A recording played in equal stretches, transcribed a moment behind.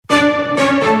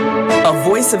a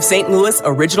Voice of St. Louis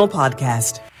original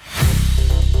podcast.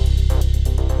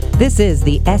 This is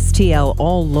the STL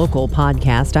All Local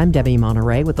podcast. I'm Debbie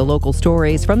Monterey with the local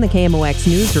stories from the KMOX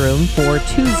newsroom for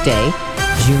Tuesday,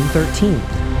 June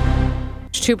 13th.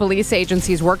 Two police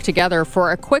agencies work together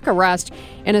for a quick arrest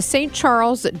in a St.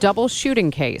 Charles double shooting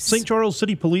case. St. Charles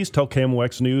City Police tell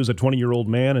KMOX News a 20-year-old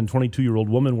man and 22-year-old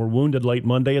woman were wounded late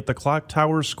Monday at the Clock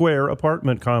Tower Square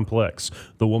apartment complex.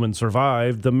 The woman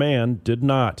survived. The man did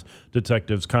not.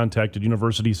 Detectives contacted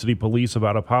University City Police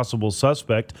about a possible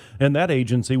suspect, and that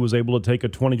agency was able to take a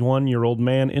 21-year-old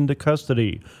man into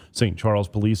custody. St. Charles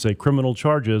Police say criminal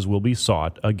charges will be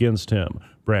sought against him.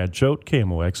 Brad Choate,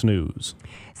 KMOX News.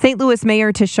 St. Louis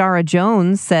Mayor Tashara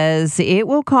Jones says it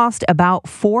will cost about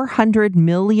 $400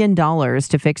 million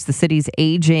to fix the city's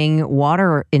aging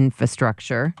water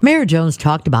infrastructure. Mayor Jones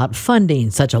talked about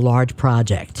funding such a large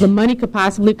project. The money could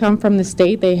possibly come from the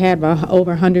state. They have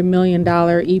over $100 million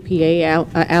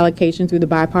EPA allocation through the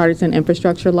bipartisan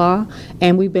infrastructure law,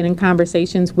 and we've been in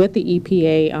conversations with the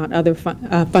EPA on other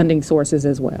funding sources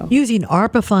as well. Using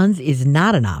ARPA funds is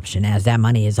not an option as that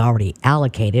money is already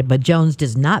allocated, but Jones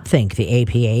does not think the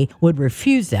EPA would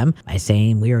refuse them by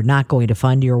saying we are not going to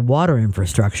fund your water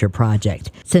infrastructure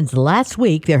project. Since last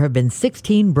week, there have been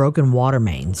 16 broken water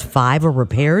mains. 5 are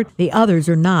repaired. The others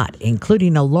are not,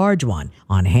 including a large one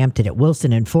on Hampton at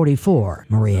Wilson and 44.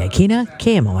 Maria Aquina,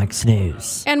 KMOX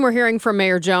News. And we're hearing from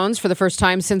Mayor Jones for the first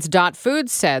time since Dot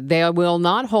Foods said they will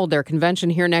not hold their convention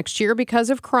here next year because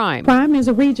of crime. Crime is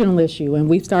a regional issue, and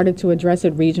we've started to address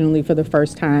it regionally for the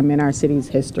first time in our city's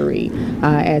history.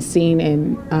 As seen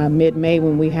in mid-May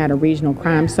when we had a regional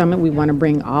crime summit, we want to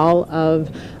bring all of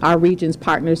our region's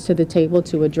partners to the table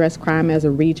to address crime as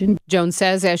a region. Jones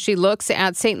says as she looks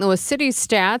at St. Louis City's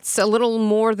stats, a little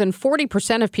more than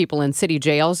 40% of people in city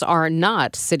jails are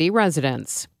not city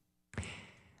residents.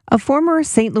 A former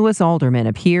St. Louis alderman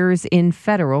appears in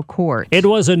federal court. It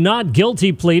was a not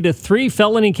guilty plea to 3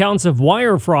 felony counts of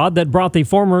wire fraud that brought the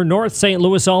former North St.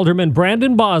 Louis alderman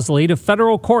Brandon Bosley to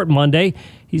federal court Monday.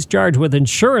 He's charged with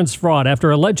insurance fraud after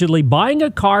allegedly buying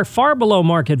a car far below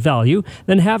market value,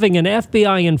 then having an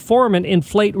FBI informant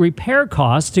inflate repair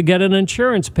costs to get an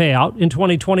insurance payout in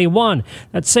 2021.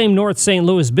 That same North St.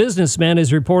 Louis businessman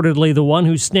is reportedly the one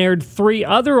who snared 3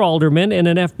 other aldermen in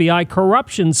an FBI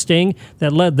corruption sting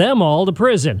that led them all to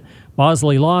prison.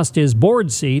 Bosley lost his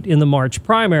board seat in the March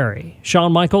primary.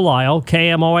 Sean Michael Lyle,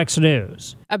 KMOX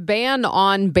News. A ban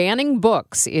on banning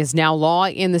books is now law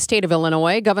in the state of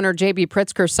Illinois. Governor J.B.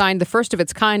 Pritzker signed the first of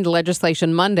its kind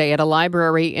legislation Monday at a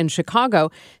library in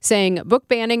Chicago, saying book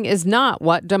banning is not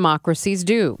what democracies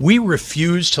do. We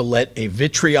refuse to let a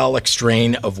vitriolic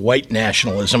strain of white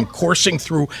nationalism coursing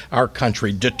through our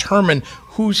country determine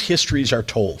whose histories are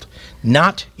told.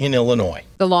 Not in Illinois.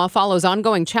 The law follows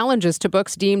ongoing challenges to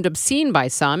books deemed obscene by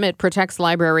some. It protects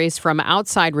libraries from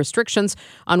outside restrictions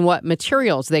on what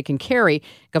materials they can carry.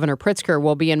 Governor Pritzker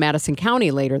will be in Madison County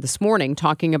later this morning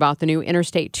talking about the new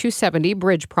Interstate 270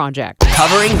 bridge project.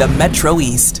 Covering the Metro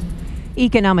East.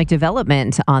 Economic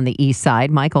development on the east side.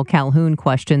 Michael Calhoun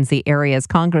questions the area's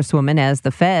congresswoman as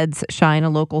the feds shine a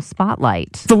local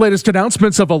spotlight. The latest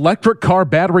announcements of electric car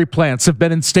battery plants have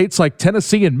been in states like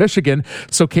Tennessee and Michigan.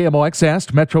 So KMOX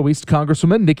asked Metro East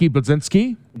Congresswoman Nikki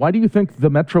Budzinski, why do you think the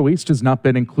Metro East has not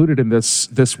been included in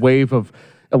this wave of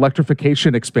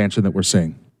electrification expansion that we're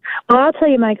seeing? Well, I'll tell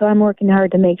you, Michael, I'm working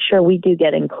hard to make sure we do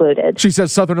get included. She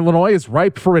says Southern Illinois is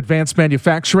ripe for advanced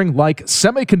manufacturing like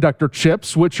semiconductor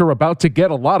chips, which are about to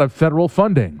get a lot of federal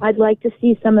funding. I'd like to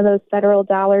see some of those federal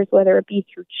dollars, whether it be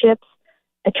through chips,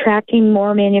 attracting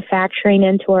more manufacturing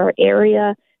into our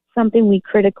area, something we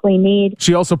critically need.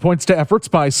 She also points to efforts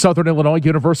by Southern Illinois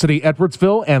University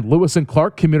Edwardsville and Lewis and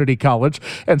Clark Community College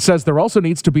and says there also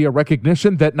needs to be a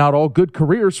recognition that not all good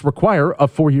careers require a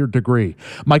 4-year degree.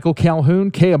 Michael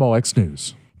Calhoun, KMOX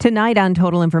News. Tonight on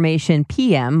Total Information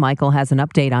PM, Michael has an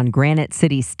update on Granite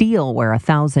City Steel, where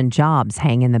 1,000 jobs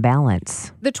hang in the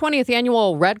balance. The 20th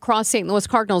annual Red Cross St. Louis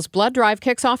Cardinals blood drive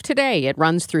kicks off today. It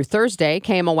runs through Thursday.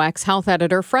 KMOX health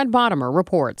editor Fred Bottomer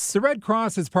reports. The Red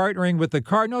Cross is partnering with the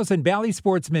Cardinals and Bally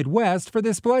Sports Midwest for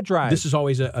this blood drive. This is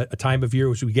always a time of year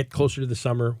as we get closer to the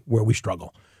summer where we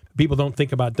struggle. People don't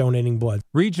think about donating blood.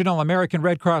 Regional American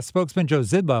Red Cross spokesman Joe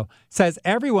Zidlow says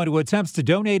everyone who attempts to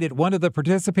donate at one of the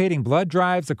participating blood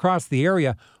drives across the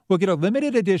area will get a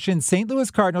limited edition St. Louis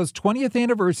Cardinals 20th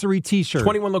anniversary T-shirt.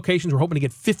 21 locations. We're hoping to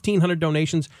get 1,500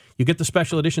 donations. You get the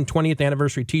special edition 20th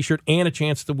anniversary T-shirt and a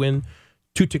chance to win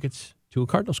 2 tickets to a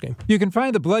Cardinals game. You can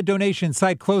find the blood donation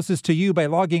site closest to you by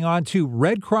logging on to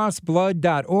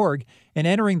redcrossblood.org and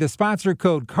entering the sponsor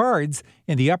code CARDS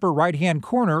in the upper right-hand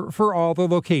corner for all the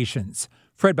locations.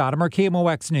 Fred Bottomer,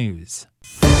 KMOX News.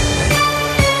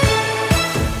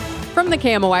 From the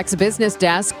KMOX business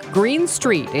desk, Green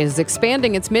Street is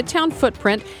expanding its Midtown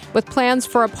footprint with plans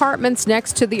for apartments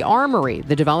next to the Armory.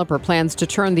 The developer plans to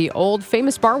turn the old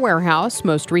Famous Bar Warehouse,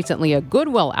 most recently a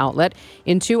Goodwill outlet,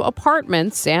 into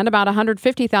apartments and about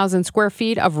 150,000 square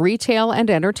feet of retail and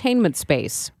entertainment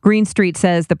space. Green Street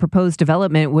says the proposed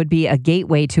development would be a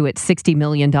gateway to its $60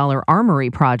 million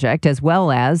Armory project, as well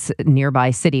as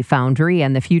nearby City Foundry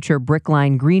and the future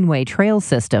Brickline Greenway Trail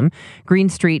system. Green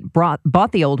Street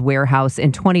bought the old warehouse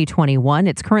in 2021.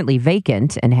 It's currently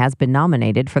vacant and has been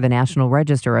nominated for the National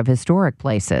Register of Historic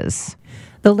Places.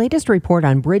 The latest report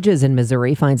on bridges in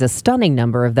Missouri finds a stunning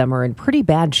number of them are in pretty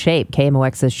bad shape.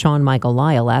 KMOX's Sean Michael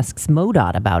Lyle asks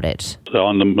MoDOT about it.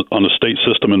 On the state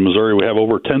system in Missouri, we have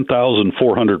over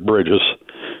 10,400 bridges,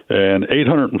 and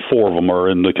 804 of them are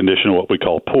in the condition of what we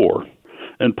call poor.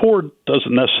 And poor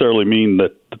doesn't necessarily mean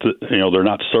that they're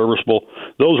not serviceable.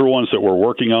 Those are ones that we're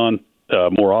working on.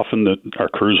 More often that our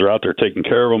crews are out there taking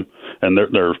care of them, and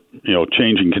they're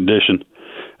changing condition.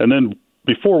 And then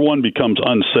before one becomes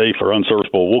unsafe or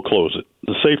unserviceable, we'll close it.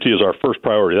 The safety is our first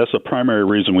priority. That's the primary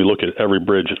reason we look at every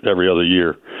bridge every other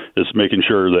year, is making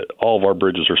sure that all of our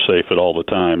bridges are safe at all the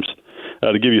times.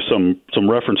 To give you some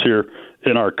reference here,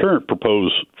 in our current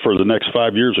proposed for the next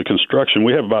 5 years of construction,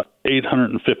 we have about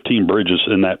 815 bridges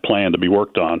in that plan to be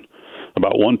worked on,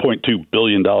 about $1.2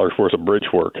 billion worth of bridge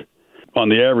work. On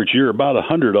the average year, about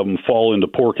 100 of them fall into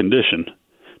poor condition,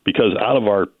 because out of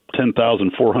our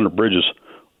 10,400 bridges,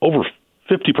 over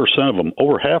 50% of them,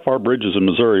 over half our bridges in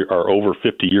Missouri are over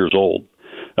 50 years old.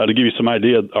 To give you some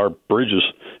idea, our bridges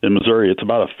in Missouri, it's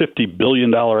about a $50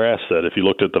 billion asset if you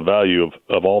looked at the value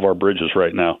of all of our bridges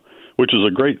right now, which is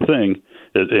a great thing.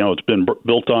 It's been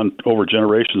built on over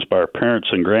generations by our parents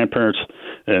and grandparents,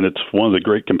 and it's one of the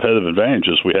great competitive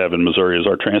advantages we have in Missouri is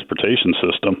our transportation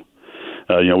system.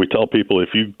 We tell people if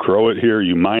you grow it here,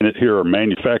 you mine it here, or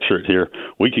manufacture it here,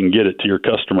 we can get it to your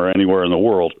customer anywhere in the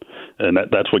world. And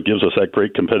that's what gives us that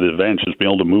great competitive advantage, is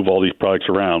being able to move all these products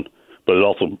around. But it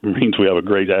also means we have a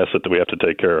great asset that we have to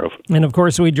take care of. And, of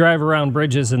course, we drive around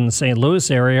bridges in the St. Louis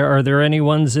area. Are there any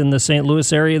ones in the St.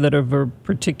 Louis area that are of a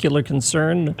particular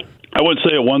concern? I would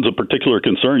say one's a particular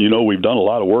concern. We've done a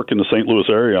lot of work in the St. Louis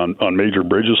area on major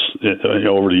bridges.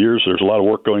 Over the years, there's a lot of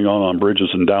work going on bridges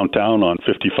in downtown on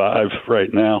 55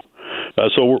 right now.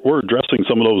 So we're addressing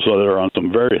some of those that are on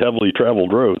some very heavily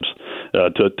traveled roads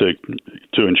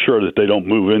to ensure that they don't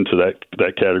move into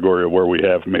that category of where we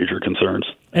have major concerns.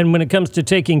 And when it comes to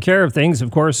taking care of things,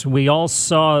 of course, we all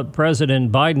saw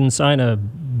President Biden sign a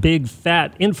big,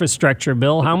 fat infrastructure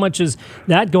bill. How much is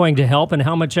that going to help, and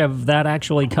how much of that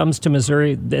actually comes to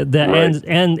Missouri that right.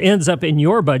 ends up in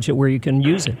your budget where you can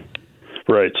use it?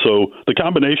 Right. So the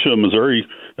combination of Missouri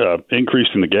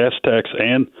increasing the gas tax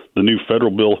and the new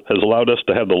federal bill has allowed us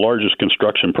to have the largest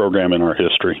construction program in our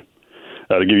history.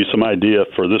 To give you some idea,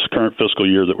 for this current fiscal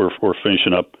year that we're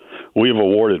finishing up, we have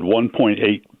awarded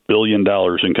 $1.8 billion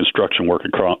in construction work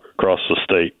across the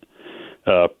state.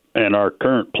 And our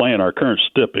current plan, our current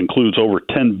STIP, includes over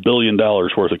 $10 billion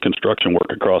worth of construction work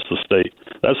across the state.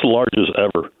 That's the largest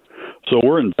ever. So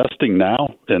we're investing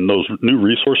now, and those new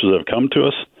resources have come to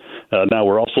us. Now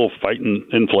we're also fighting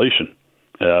inflation.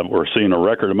 We're seeing a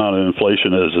record amount of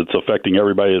inflation as it's affecting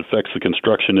everybody. It affects the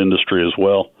construction industry as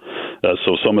well.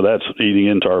 So some of that's eating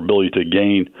into our ability to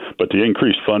gain. But the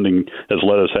increased funding has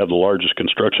let us have the largest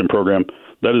construction program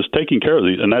that is taking care of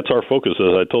these. And that's our focus,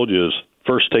 as I told you, is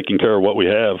first taking care of what we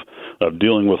have, of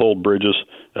dealing with old bridges,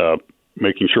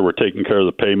 making sure we're taking care of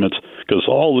the payments, because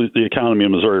all the economy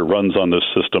in Missouri runs on this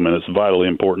system, and it's vitally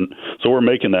important. So we're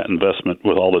making that investment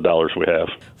with all the dollars we have.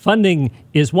 Funding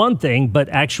is one thing, but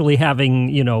actually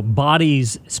having,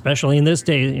 bodies, especially in this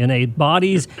day and age,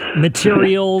 bodies,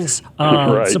 materials,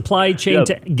 right. supply chain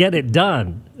to get it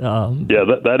done.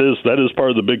 That is part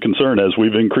of the big concern. As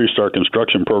we've increased our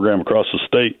construction program across the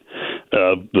state,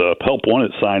 the Help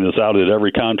Wanted sign is out at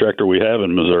every contractor we have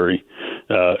in Missouri,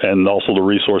 and also the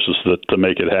resources to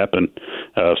make it happen.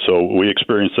 So we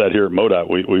experience that here at MoDOT.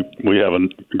 We have a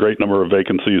great number of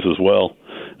vacancies as well.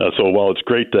 So while it's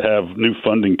great to have new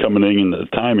funding coming in and the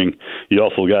timing, you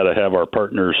also got to have our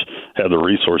partners have the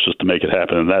resources to make it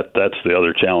happen. And that's the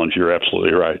other challenge. You're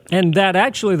absolutely right. And that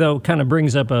actually, though, kind of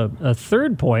brings up a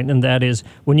third point, and that is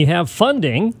when you have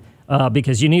funding,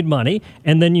 because you need money,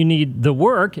 and then you need the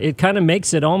work, it kind of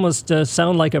makes it almost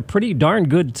sound like a pretty darn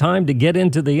good time to get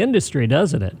into the industry,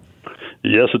 doesn't it?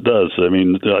 Yes, it does. I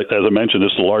mean, as I mentioned,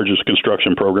 it's the largest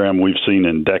construction program we've seen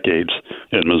in decades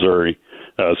in Missouri.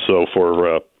 So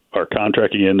for our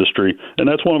contracting industry, and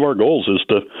that's one of our goals is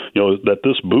to, that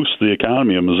this boosts the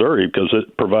economy of Missouri because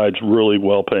it provides really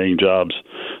well-paying jobs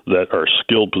that are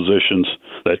skilled positions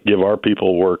that give our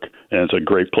people work, and it's a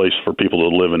great place for people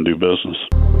to live and do business.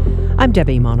 I'm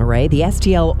Debbie Monterey. The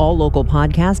STL All Local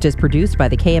podcast is produced by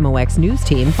the KMOX News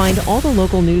team. Find all the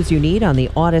local news you need on the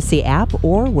Odyssey app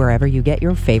or wherever you get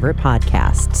your favorite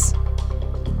podcasts.